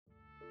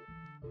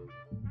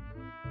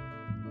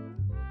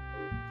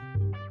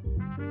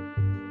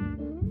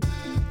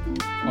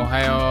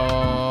Ohayo.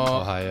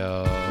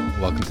 Ohayo.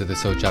 Welcome to the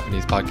So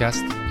Japanese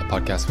podcast, a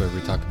podcast where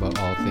we talk about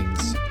all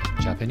things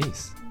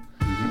Japanese.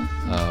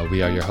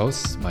 We are your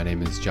hosts. My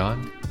name is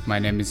John. My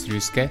name is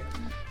Ryusuke.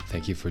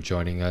 Thank you for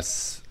joining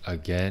us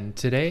again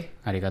today.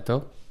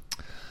 Arigato.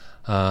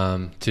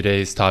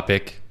 Today's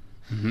topic,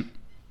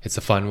 it's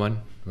a fun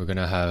one. We're going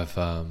to have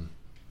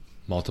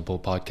multiple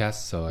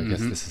podcasts, so I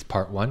guess this is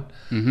part one.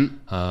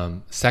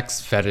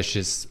 Sex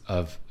fetishes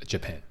of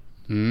Japan.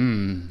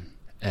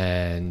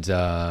 And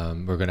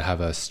we're going to have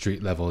a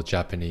street level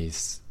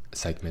Japanese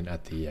segment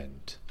at the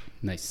end.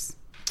 Nice.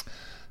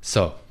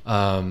 So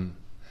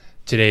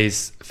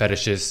today's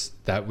fetishes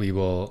that we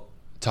will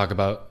talk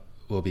about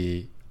will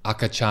be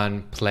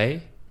Akachan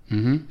play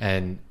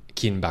and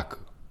Kinbaku.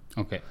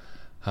 Okay.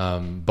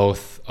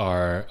 Both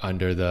are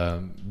under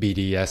the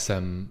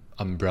BDSM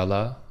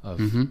umbrella of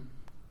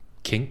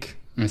kink,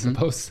 I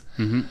suppose.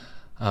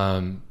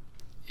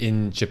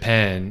 In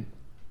Japan,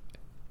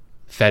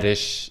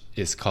 fetish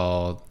is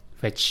called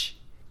Fetch.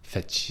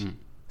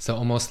 So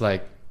almost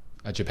like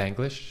a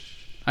Japanglish.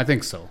 I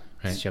think so.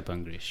 Right? It's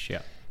Japanglish,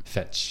 yeah.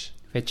 Fetch.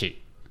 Fetchy.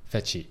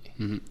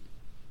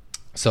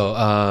 So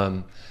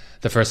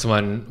the first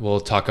one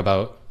we'll talk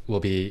about will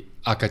be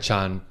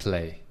Akachan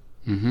play.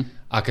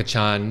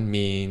 Akachan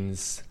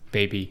means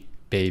Baby.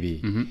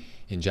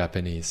 in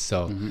Japanese.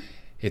 So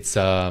it's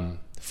a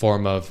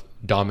form of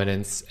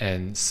dominance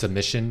and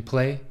submission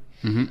play.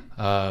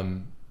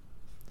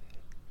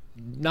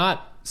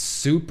 Not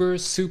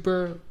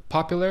super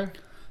popular.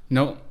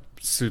 No,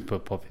 super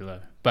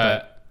popular.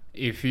 But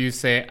if you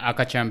say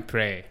Akachan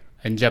play,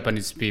 and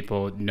Japanese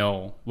people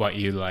know what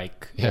you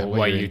like or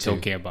what you're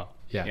talking about.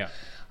 Yeah.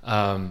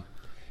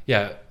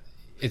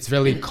 It's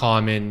really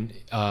common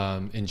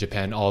in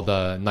Japan. All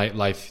the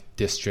nightlife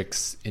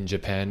districts in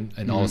Japan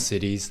and all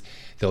cities,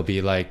 there'll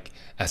be like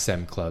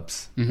SM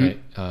clubs, right?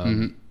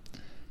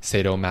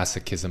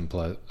 Sadomasochism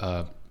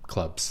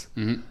clubs.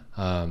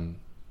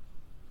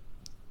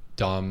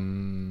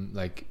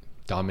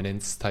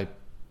 Dominance type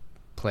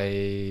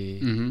play,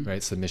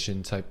 right?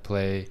 Submission type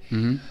play.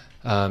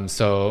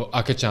 So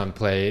Akachan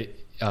play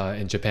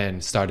in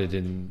Japan started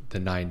in the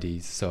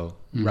 90s, so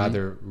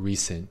rather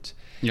recent.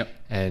 Yep.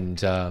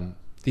 And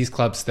these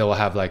clubs, they'll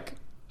have like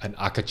an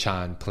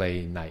Akachan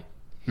play night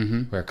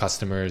where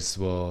customers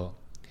will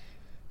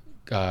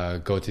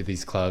go to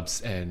these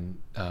clubs and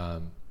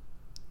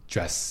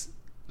dress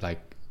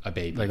like a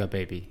baby. Like a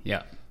baby,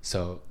 yeah.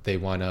 So they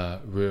want to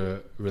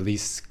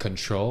release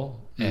control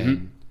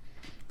and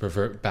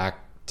revert back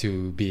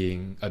to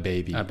being a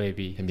baby. And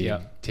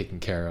being taken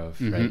care of,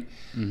 right?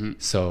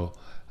 So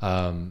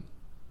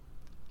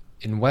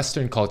in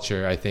Western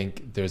culture, I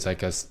think there's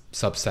like a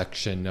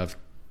subsection of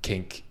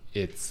kink.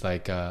 It's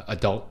like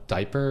adult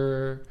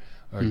diaper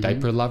or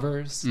diaper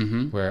lovers,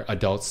 where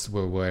adults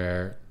will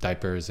wear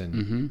diapers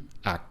and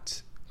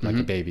act like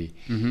a baby.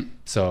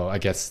 So I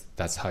guess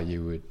that's how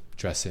you would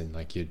dress in.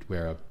 Like you'd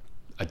wear a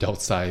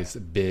adult size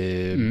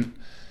bib,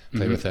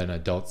 play with an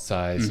adult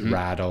size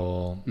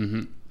rattle,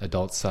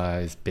 adult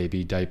size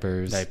baby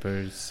diapers.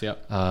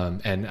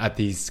 And at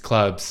these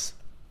clubs,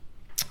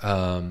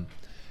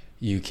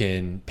 you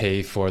can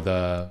pay for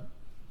the,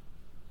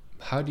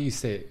 how do you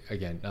say it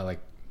again? Like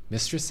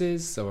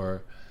mistresses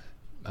or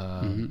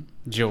the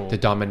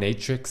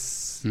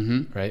dominatrix,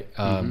 right?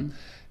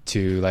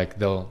 To like,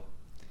 they'll,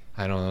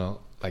 I don't know,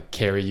 like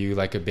carry you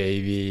like a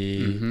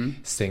baby,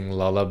 sing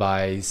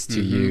lullabies to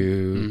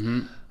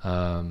you,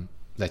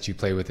 let you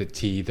play with a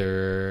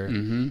teether,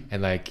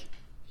 and like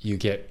you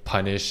get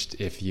punished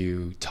if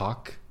you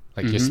talk.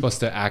 Like you're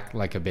supposed to act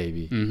like a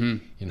baby.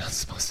 You're not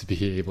supposed to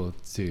be able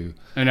to.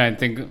 And I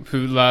think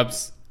who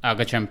loves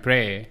Akachan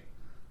play,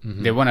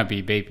 they want to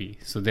be baby,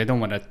 so they don't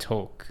want to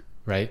talk.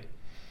 Right?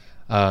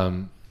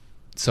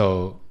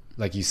 So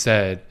like you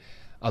said,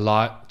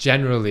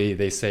 generally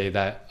they say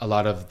that a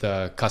lot of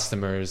the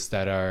customers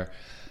that are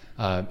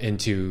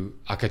into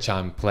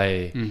Akachan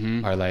play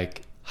are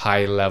like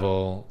high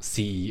level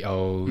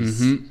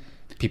CEOs,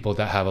 people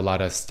that have a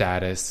lot of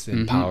status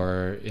and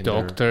power in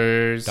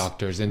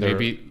doctors in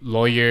maybe their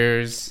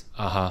lawyers.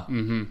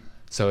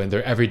 So in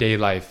their everyday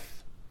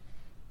life,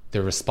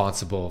 they're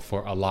responsible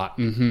for a lot.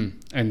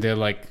 And they're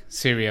like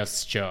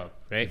serious job,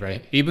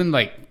 right? Even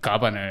like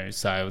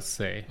governors, I would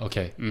say.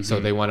 Okay. So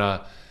they want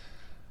to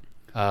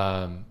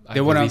they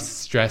want to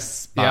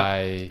stress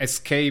by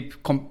escape.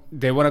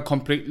 They want to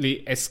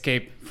completely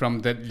escape from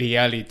the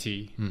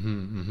reality,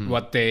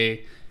 what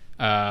they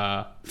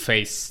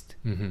faced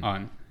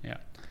on. Yeah.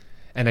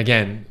 And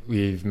again,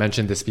 we've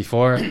mentioned this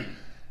before,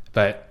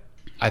 but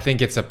I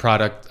think it's a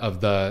product of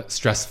the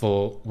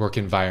stressful work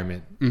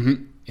environment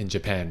in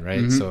Japan,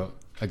 right? So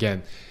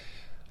again,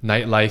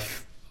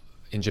 nightlife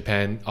in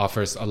Japan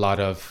offers a lot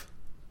of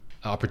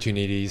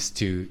opportunities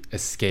to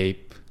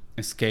escape,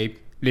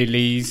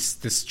 release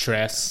the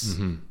stress.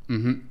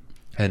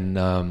 And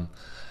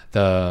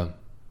the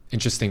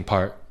interesting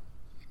part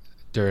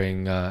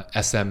during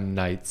SM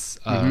nights,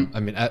 I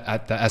mean,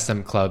 at the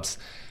SM clubs,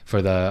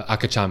 for the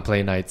Akachan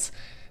play nights,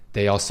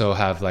 they also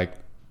have like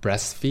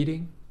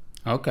breastfeeding.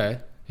 Okay.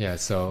 Yeah,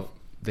 so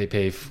they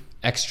pay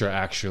extra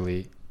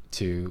actually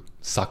to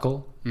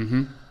suckle.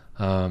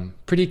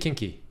 Pretty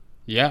kinky.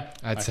 Yeah,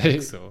 I'd say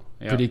so.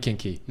 Yeah. Pretty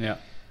kinky. Yeah.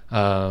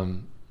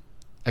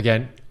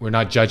 Again, we're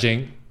not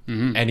judging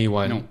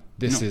anyone. No.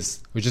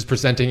 We're just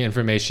presenting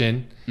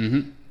information.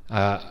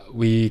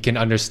 We can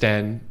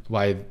understand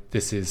why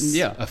this is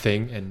a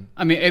thing, and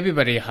I mean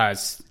everybody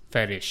has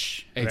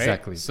fetish. Right?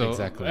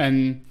 Exactly.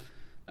 And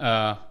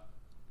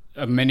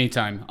many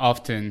times,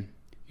 often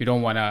you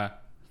don't want to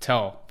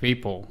tell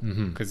people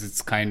because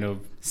it's kind of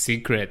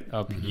secret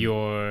of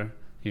your,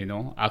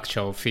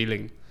 actual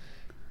feeling.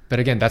 But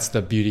again, that's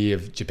the beauty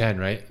of Japan,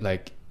 right?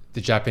 Like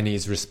the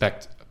Japanese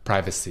respect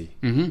privacy,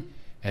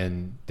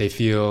 and they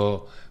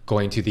feel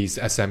going to these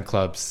SM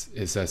clubs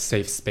is a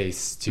safe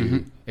space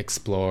to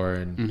explore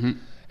and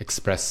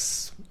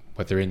express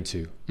what they're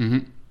into.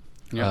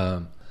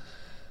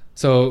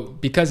 So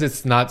because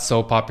it's not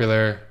so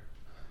popular,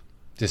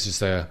 this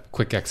is a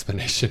quick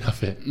explanation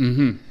of it.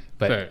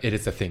 But it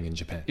is a thing in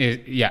Japan.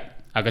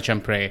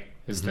 Akachan play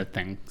is the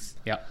things.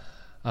 Yeah.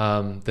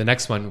 The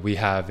next one we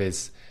have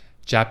is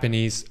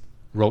Japanese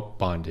rope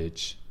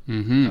bondage,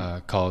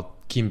 called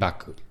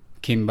Kinbaku.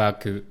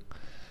 Kinbaku.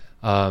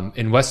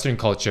 In Western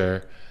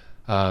culture,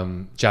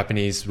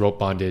 Japanese rope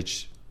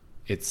bondage,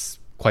 it's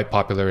quite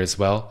popular as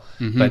well,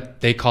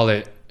 but they call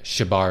it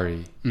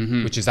shibari,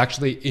 which is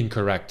actually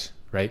incorrect,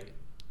 right?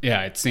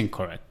 Yeah, it's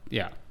incorrect.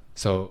 Yeah.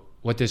 So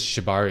what does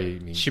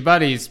shibari mean?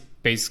 Shibari is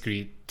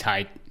basically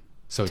tied.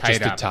 So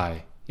just up. a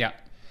tie. Yeah.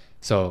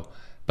 So,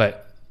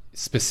 but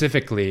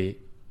specifically,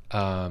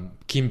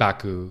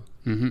 kinbaku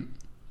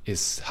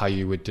is how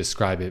you would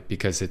describe it,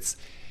 because it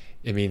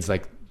means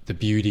like the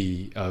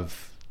beauty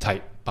of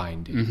tight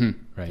binding,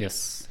 right?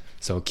 Yes.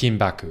 So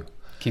kinbaku.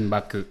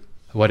 Kinbaku.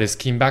 What is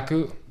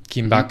kinbaku?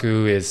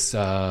 Kinbaku is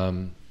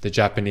the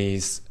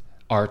Japanese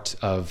art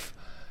of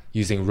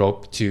using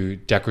rope to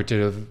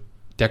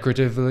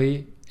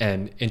decoratively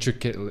and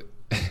intricately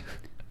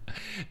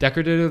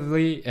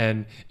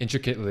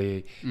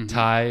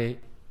tie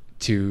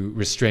to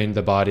restrain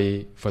the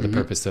body for the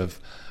purpose of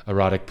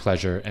erotic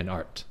pleasure and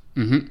art.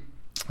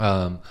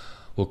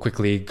 We'll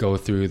quickly go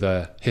through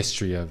the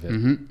history of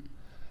it.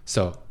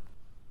 So,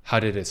 how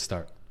did it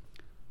start?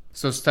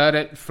 So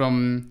started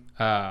from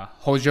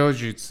Hojo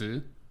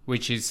Jutsu,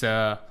 which is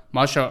a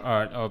martial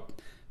art of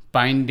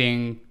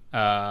binding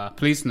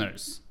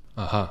prisoners.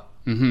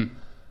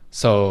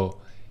 So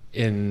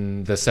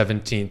in the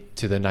 17th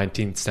to the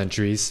 19th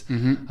centuries,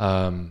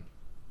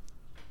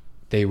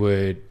 they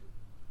would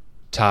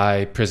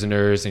tie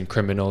prisoners and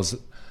criminals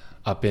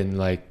up in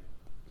like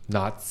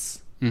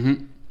knots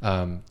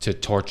to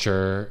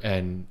torture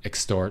and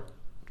extort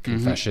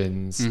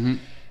confessions.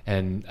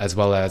 And as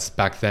well as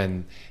back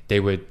then, they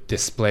would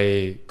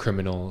display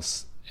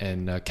criminals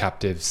and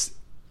captives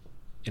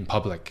in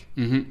public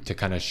to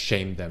kind of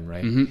shame them,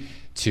 right?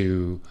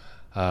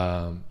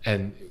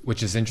 And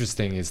which is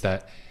interesting is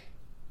that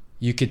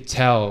you could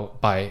tell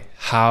by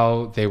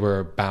how they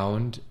were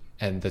bound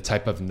and the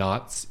type of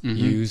knots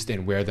used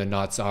and where the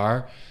knots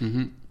are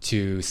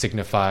to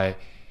signify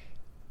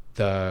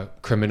the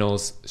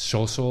criminal's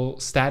social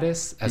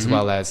status as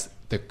well as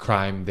the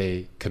crime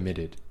they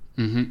committed.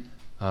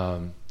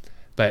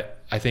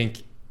 But I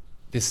think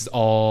this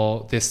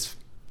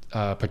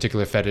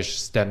particular fetish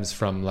stems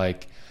from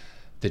like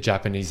the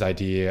Japanese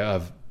idea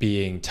of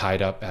being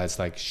tied up as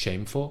like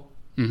shameful,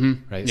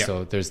 right? Yeah.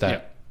 So there's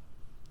that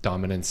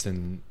dominance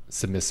and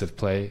submissive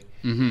play.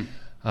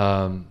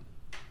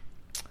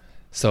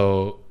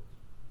 So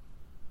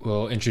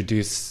we'll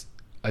introduce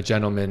a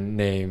gentleman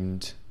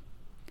named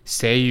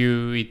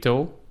Seiyu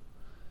Ito,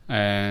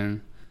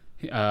 and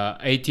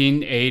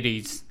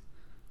 1880s.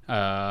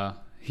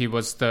 He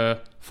was the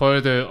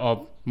father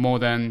of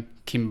modern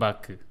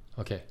Kinbaku.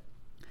 Okay.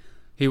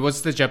 He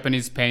was the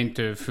Japanese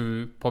painter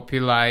who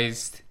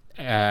popularized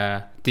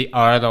the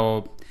art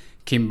of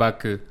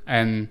Kinbaku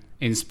and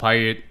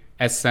inspired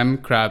SM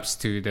clubs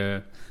to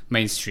the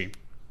mainstream.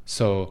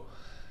 So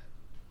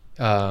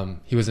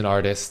he was an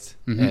artist,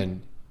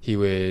 and he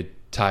would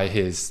tie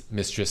his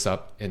mistress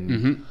up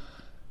in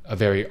a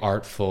very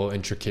artful,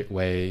 intricate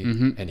way,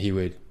 and he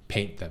would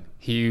paint them.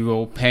 He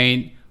will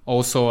paint.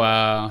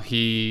 Also,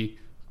 he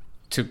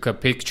took a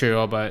picture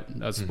of it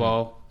as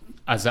well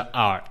as an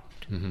art.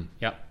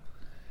 Yeah.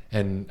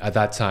 And at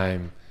that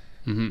time,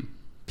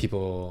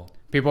 people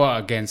are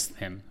against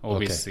him,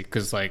 obviously,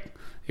 because like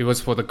it was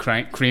for the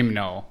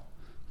criminal,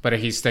 but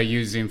he's still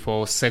using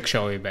for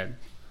sexual event.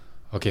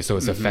 Okay, so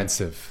it's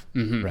offensive,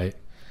 right?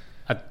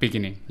 At the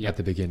beginning, yeah. At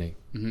the beginning.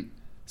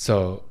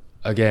 So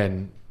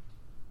again,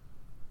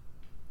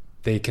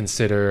 they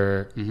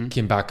consider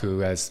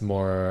Kinbaku as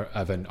more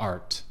of an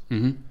art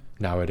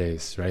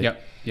nowadays, right?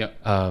 Yeah.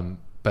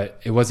 But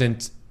it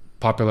wasn't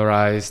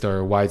popularized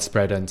or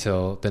widespread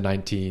until the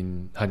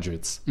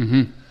 1900s.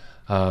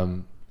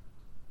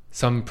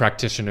 Some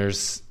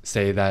practitioners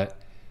say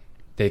that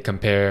they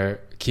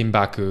compare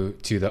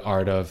Kinbaku to the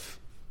art of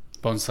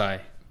bonsai.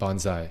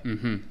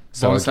 Bonsai.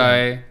 So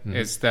bonsai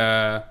is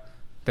the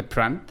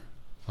plant.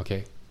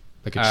 Okay.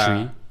 Like a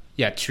tree?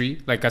 Yeah,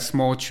 tree. Like a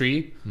small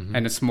tree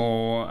and a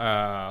small,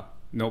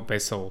 no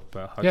vessel,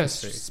 but how to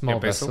say? Small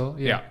vessel.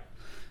 Yeah.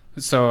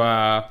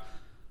 So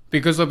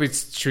because of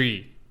its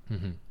tree,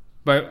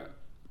 but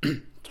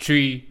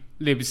tree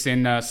lives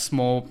in a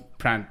small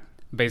plant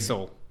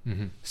vessel.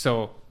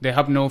 So they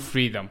have no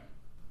freedom.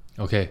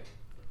 Okay.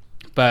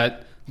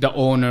 But the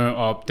owner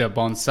of the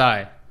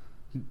bonsai,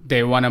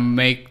 they want to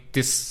make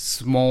this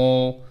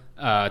small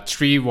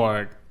tree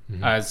world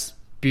as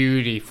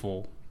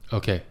beautiful.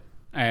 Okay.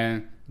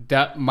 And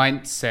that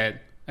mindset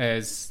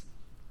is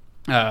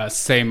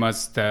same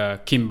as the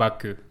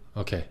Kinbaku.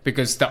 Okay.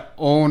 Because the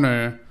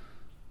owner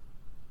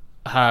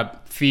have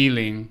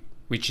feeling,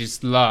 which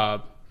is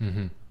love,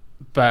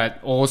 but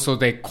also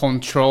they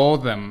control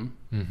them.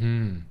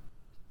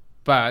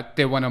 But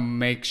they want to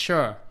make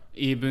sure,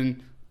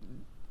 even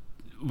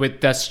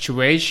with that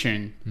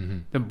situation,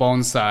 the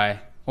bonsai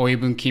or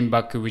even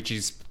Kinbaku, which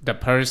is the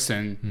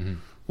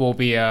person, will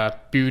be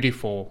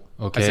beautiful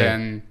as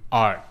an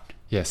art.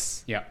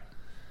 Yes. Yeah.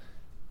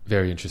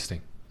 Very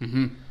interesting.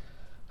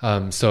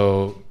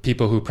 So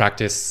people who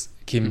practice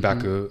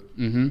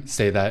Kinbaku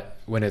say that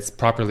when it's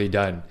properly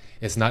done,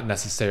 it's not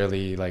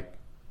necessarily like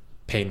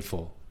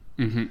painful.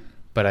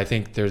 But I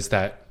think there's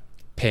that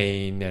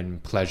pain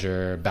and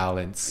pleasure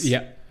balance.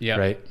 Yeah. Yeah.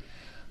 Right?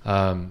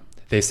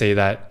 They say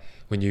that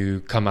when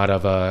you come out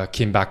of a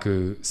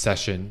Kinbaku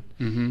session,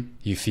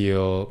 you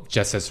feel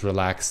just as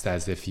relaxed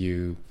as if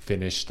you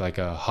finished like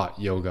a hot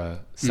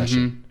yoga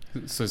session.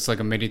 So it's like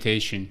a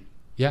meditation.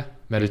 Yeah,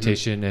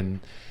 meditation and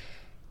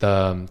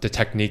the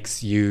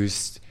techniques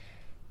used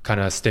kind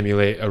of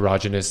stimulate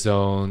erogenous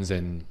zones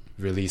and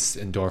release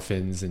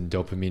endorphins and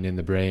dopamine in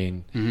the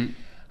brain.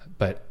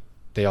 But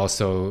they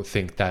also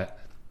think that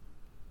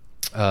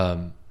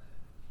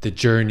the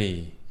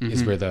journey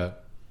is where the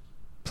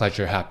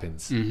pleasure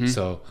happens.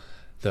 So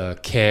the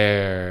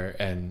care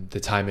and the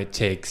time it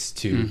takes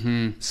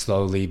to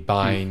slowly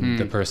bind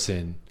the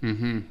person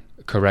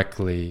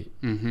correctly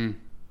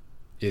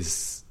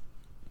is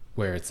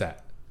where it's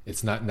at.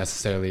 It's not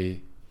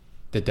necessarily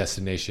the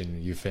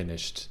destination you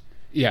finished.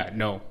 Yeah,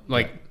 no.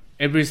 Like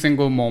every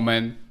single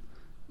moment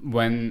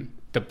when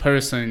the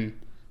person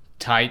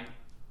tied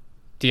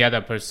the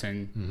other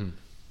person,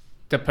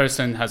 the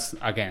person has,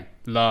 again,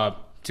 love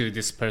to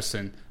this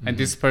person. And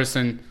this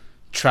person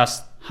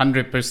trusts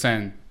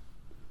 100%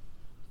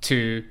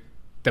 to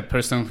the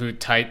person who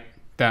tied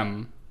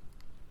them.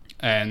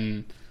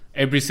 And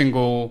every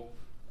single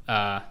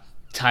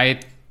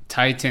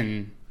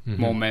tighten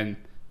moment,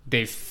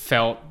 they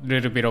felt a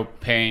little bit of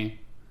pain,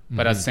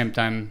 but at the same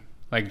time,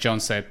 like John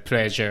said,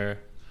 pleasure.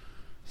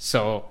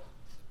 So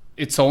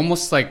it's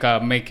almost like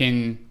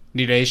making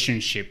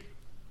relationship.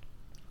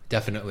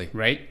 Definitely.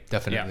 Right?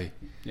 Definitely.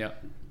 Yeah.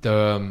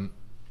 The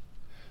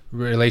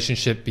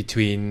relationship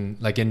between,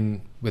 like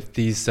with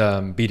these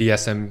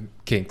BDSM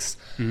kinks,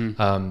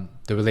 the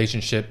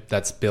relationship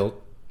that's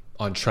built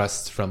on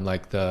trust from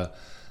like the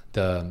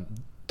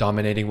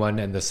dominating one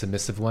and the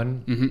submissive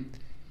one,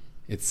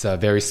 it's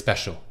very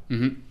special.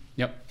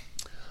 Yep.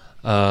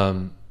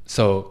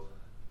 So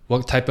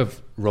what type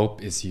of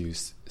rope is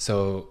used?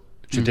 So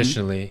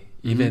traditionally,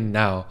 even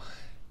now,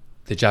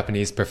 the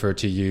Japanese prefer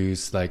to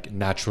use like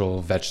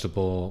natural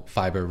vegetable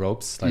fiber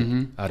ropes, like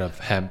out of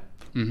hemp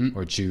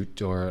or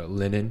jute or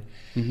linen,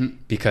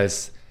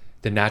 because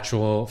the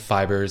natural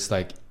fibers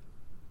like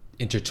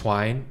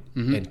intertwine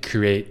and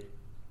create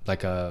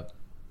like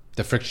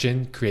the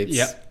friction creates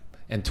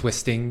and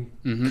twisting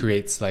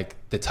creates like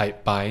the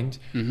tight bind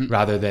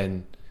rather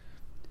than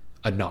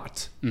a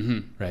knot,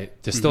 right?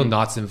 There's still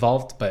knots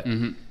involved, but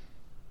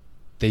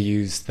they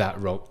use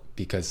that rope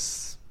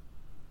because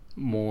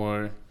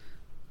more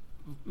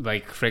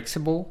like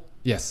flexible.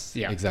 Yes,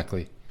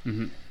 exactly.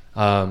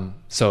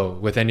 So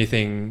with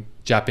anything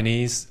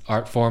Japanese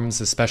art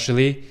forms,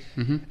 especially,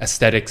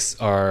 aesthetics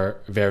are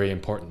very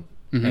important.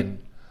 And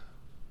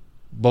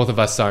both of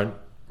us aren't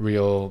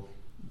real.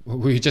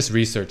 We just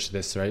researched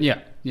this, right?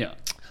 Yeah.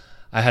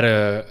 I had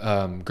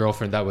a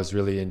girlfriend that was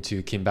really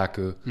into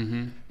Kinbaku,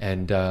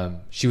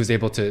 and she was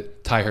able to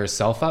tie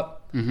herself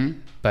up.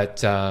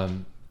 But I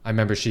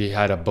remember she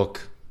had a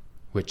book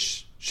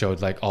which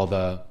showed like all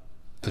the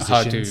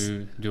positions. How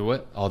to do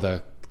it? All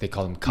the, they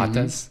call them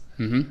katas,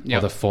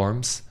 all the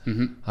forms.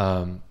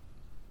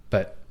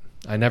 But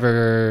I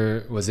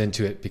never was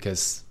into it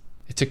because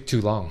it took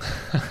too long.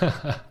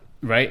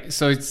 Right?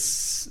 So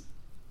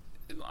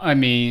I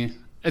mean,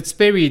 it's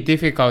very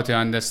difficult to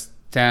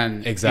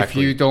understand.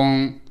 Exactly.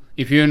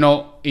 If you're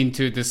not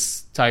into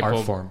this type art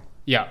of form.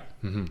 Yeah.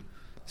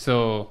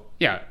 So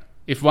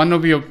if one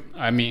of your,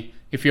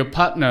 if your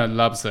partner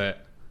loves it,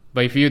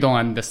 but if you don't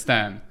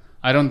understand,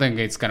 I don't think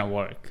it's gonna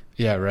work.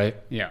 Yeah. Right.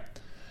 Yeah.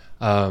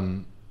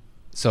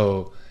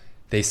 So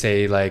they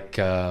say like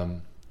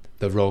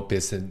the rope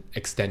is an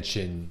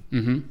extension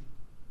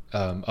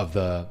of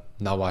the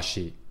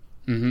nawashi,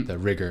 the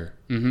rigger,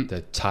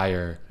 the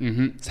tier's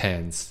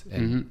hands,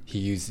 and he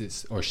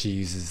uses or she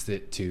uses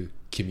it to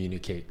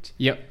communicate.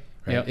 Yep.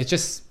 right? Yep. It's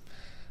just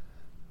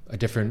a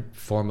different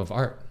form of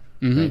art,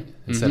 Mm-hmm. right?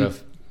 Instead Mm-hmm.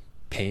 of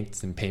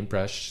paint and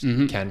paintbrush,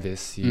 Mm-hmm.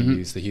 canvas, you Mm-hmm.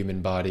 use the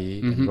human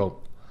body Mm-hmm. and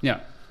rope. Yeah.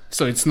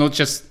 So it's not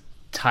just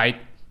tight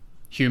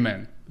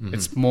human. Mm-hmm.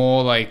 It's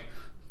more like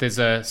there's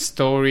a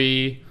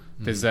story,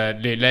 there's a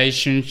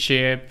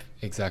relationship.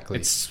 Exactly.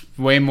 It's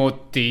way more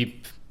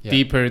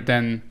deeper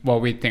than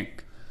what we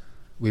think.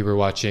 We were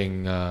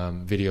watching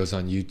videos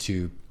on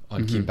YouTube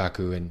on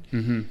Kinbaku,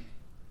 and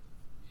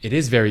it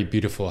is very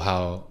beautiful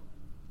how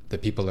the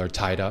people are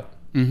tied up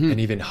and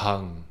even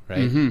hung,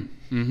 right?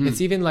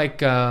 It's even like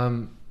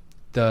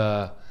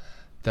the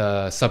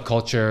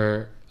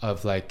subculture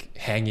of like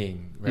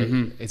hanging,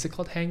 right? Is it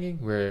called hanging,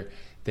 where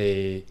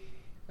they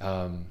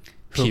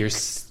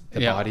pierce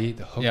the body,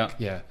 the hook?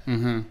 Yeah.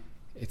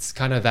 It's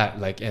kind of that,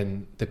 like,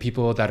 and the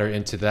people that are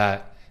into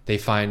that, they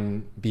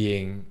find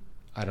being,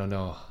 I don't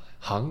know,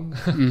 hung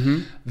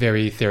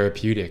very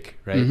therapeutic,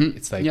 right?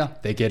 It's like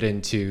they get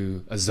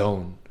into a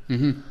zone.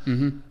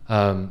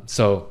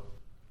 So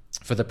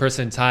for the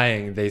person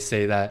tying, they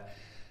say that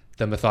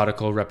the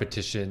methodical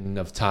repetition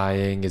of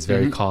tying is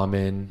very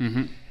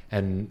common,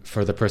 and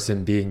for the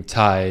person being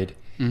tied,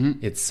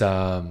 it's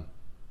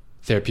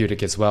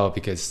therapeutic as well,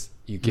 because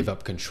you give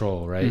up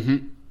control, right?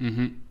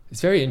 It's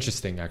very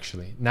interesting,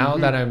 actually. Now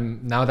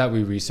that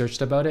we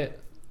researched about it,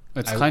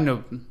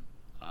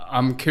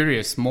 I'm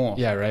curious more.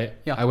 Yeah, right?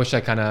 Yeah. I wish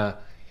I kind of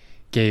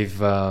gave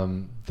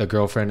the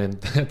girlfriend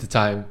at the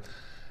time,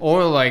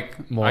 or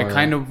like more. I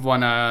kind of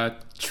want to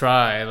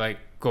try, like,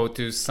 go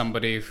to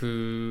somebody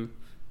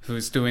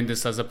who's doing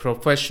this as a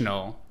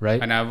professional,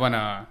 right? And I want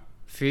to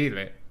feel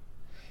it.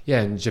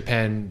 Yeah, in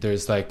Japan,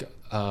 there's like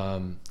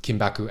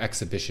Kinbaku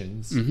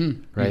exhibitions,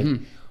 right?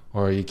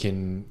 Or you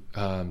can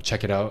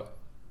check it out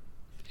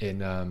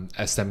in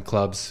SM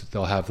clubs.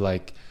 They'll have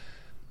like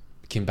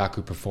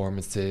Kinbaku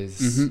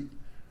performances,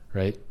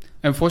 right?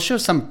 And for sure,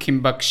 some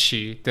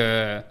Kinbakushi,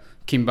 the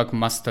Kinbaku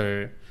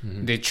master,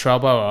 they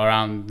travel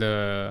around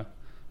the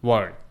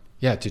world.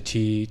 Yeah, to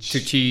teach,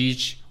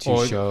 to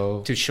or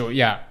show.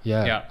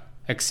 Yeah.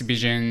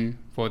 Exhibition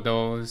for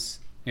those.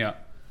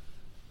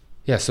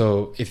 Yeah,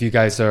 so if you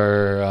guys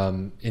are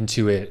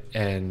into it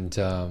and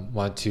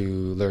want to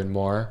learn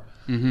more,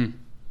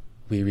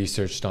 we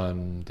researched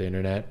on the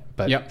internet,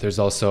 but there's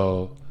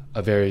also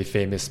a very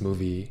famous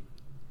movie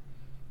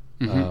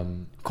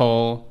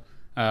called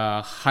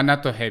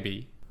Hana to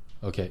Hebi,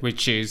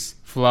 which is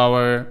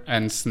Flower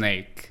and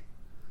Snake.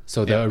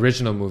 So the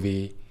original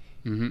movie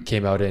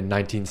came out in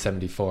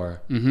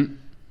 1974, and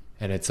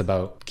it's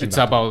about Kinbaku. It's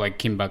about like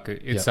Kinbaku.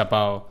 It's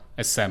about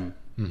SM.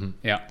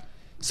 Yeah.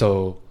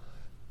 So,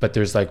 but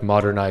there's like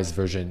modernized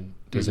version.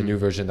 There's a new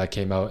version that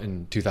came out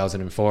in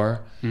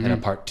 2004 and a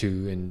part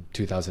 2 in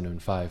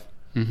 2005.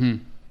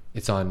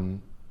 It's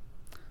on,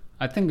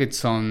 I think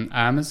it's on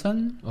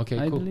Amazon. Okay,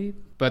 I cool. believe.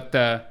 But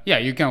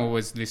you can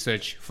always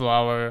research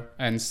Flower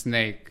and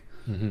Snake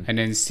and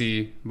then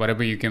see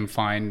whatever you can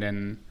find.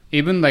 And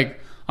even like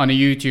on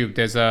YouTube,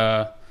 there's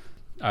a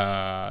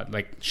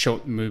like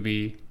short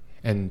movie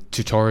and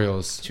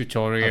tutorials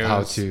of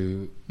how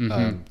to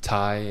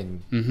tie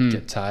and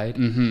get tied.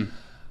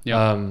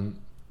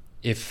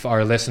 If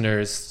our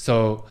listeners,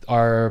 so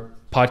our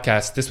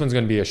podcast, this one's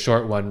going to be a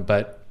short one,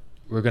 but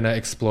we're going to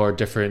explore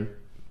different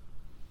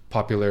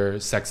popular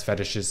sex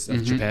fetishes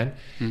of Japan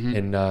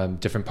in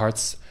different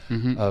parts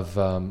of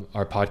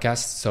our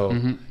podcast.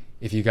 So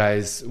if you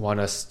guys want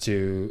us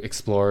to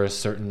explore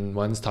certain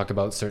ones, talk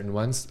about certain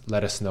ones,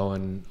 let us know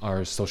on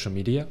our social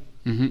media.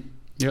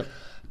 Yep.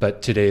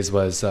 But today's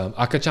was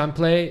Akachan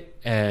play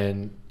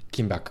and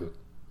Kinbaku.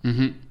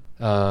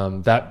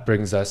 That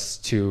brings us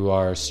to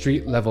our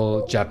street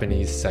level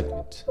Japanese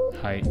segment.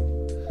 Hi.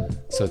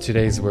 So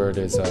today's word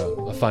is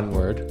a fun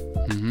word,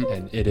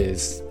 and it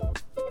is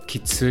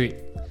Kitsui.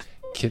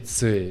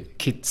 Kitsui.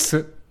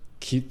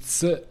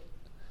 Kitsu,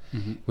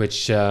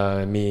 which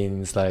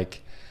means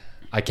like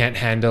I can't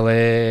handle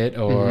it,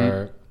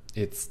 or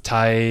it's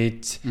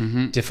tight,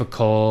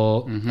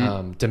 difficult,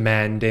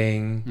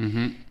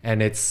 demanding,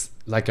 and it's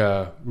like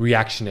a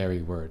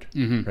reactionary word,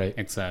 right?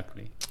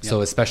 Exactly.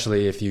 So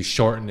especially if you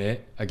shorten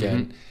it,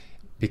 again,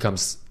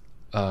 becomes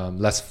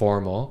less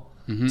formal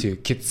to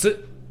kitsu,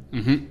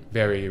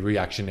 very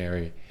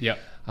reactionary. Yeah.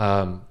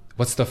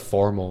 What's the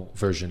formal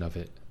version of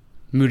it?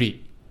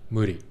 Muri.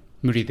 Muri.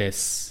 Muri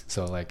desu.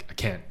 So like I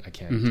can't.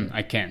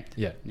 I can't.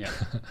 Yeah. Yeah.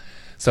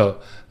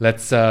 So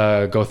let's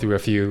go through a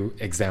few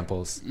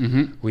examples.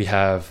 We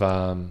have,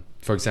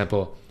 for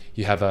example,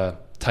 you have a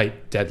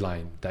tight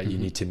deadline that you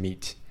need to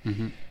meet,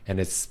 and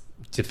it's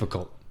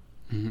difficult.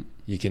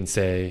 You can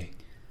say,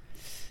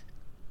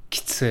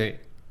 Kitsui.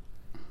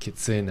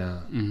 Kitsui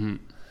na.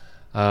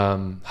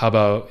 How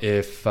about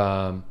if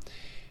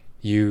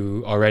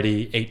you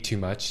already ate too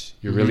much,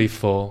 you're really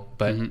full,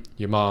 but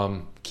your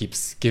mom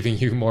keeps giving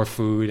you more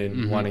food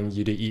and wanting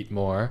you to eat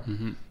more,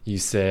 you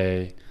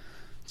say,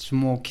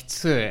 もうき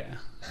つい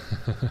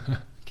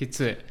き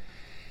つい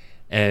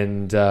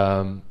and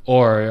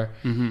or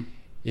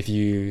if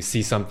you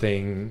see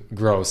something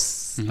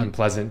gross,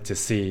 unpleasant to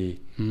see,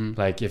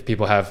 like if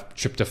people have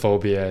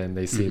tryptophobia and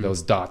they see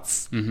those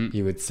dots,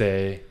 you would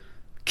say,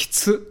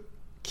 kitsu.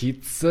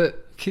 Kitsu.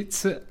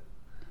 Kitsu.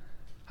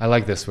 I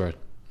like this word.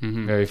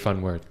 Very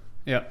fun word.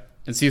 Yeah,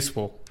 it's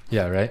useful.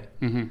 Yeah, right?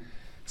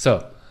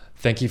 So,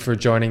 thank you for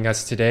joining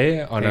us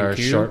today on our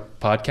short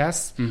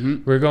podcast.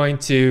 We're going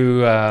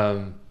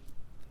to,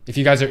 if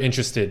you guys are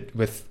interested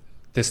with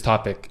this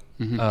topic,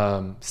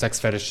 sex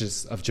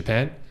fetishes of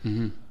Japan,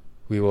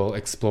 we will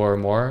explore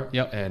more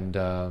and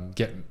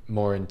get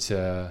more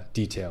into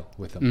detail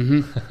with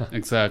them.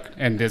 Exactly.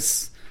 And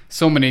there's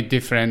so many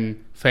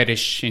different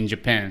fetish in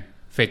Japan.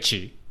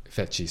 Fetish.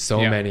 So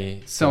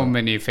many. So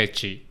many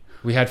fetish.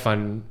 We had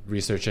fun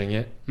researching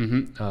it.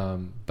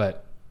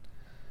 But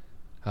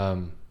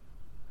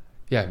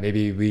yeah,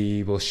 maybe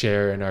we will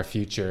share in our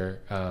future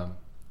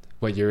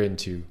what you're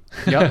into.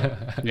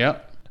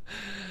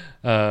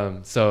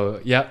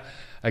 So yeah,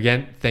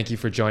 again, thank you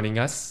for joining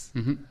us.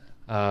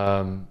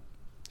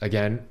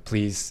 Again,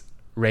 please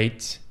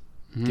rate,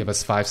 give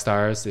us 5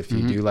 stars if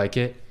you do like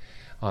it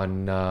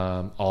on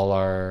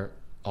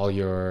all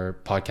your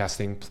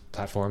podcasting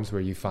platforms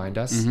where you find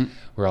us.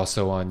 We're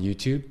also on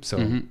YouTube,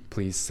 so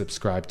please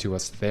subscribe to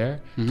us there,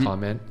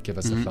 comment, give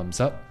us a thumbs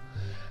up.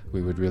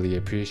 We would really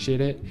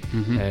appreciate it,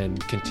 and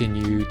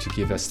continue to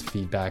give us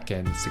feedback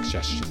and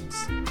suggestions.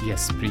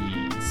 Yes, please.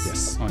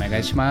 Yes. お願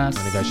いします。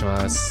お願いし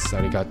ます。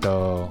ありが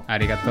とう。あ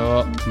りが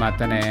とう。ま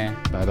たね。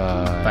バイ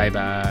バイ。バイ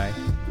バ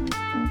イ。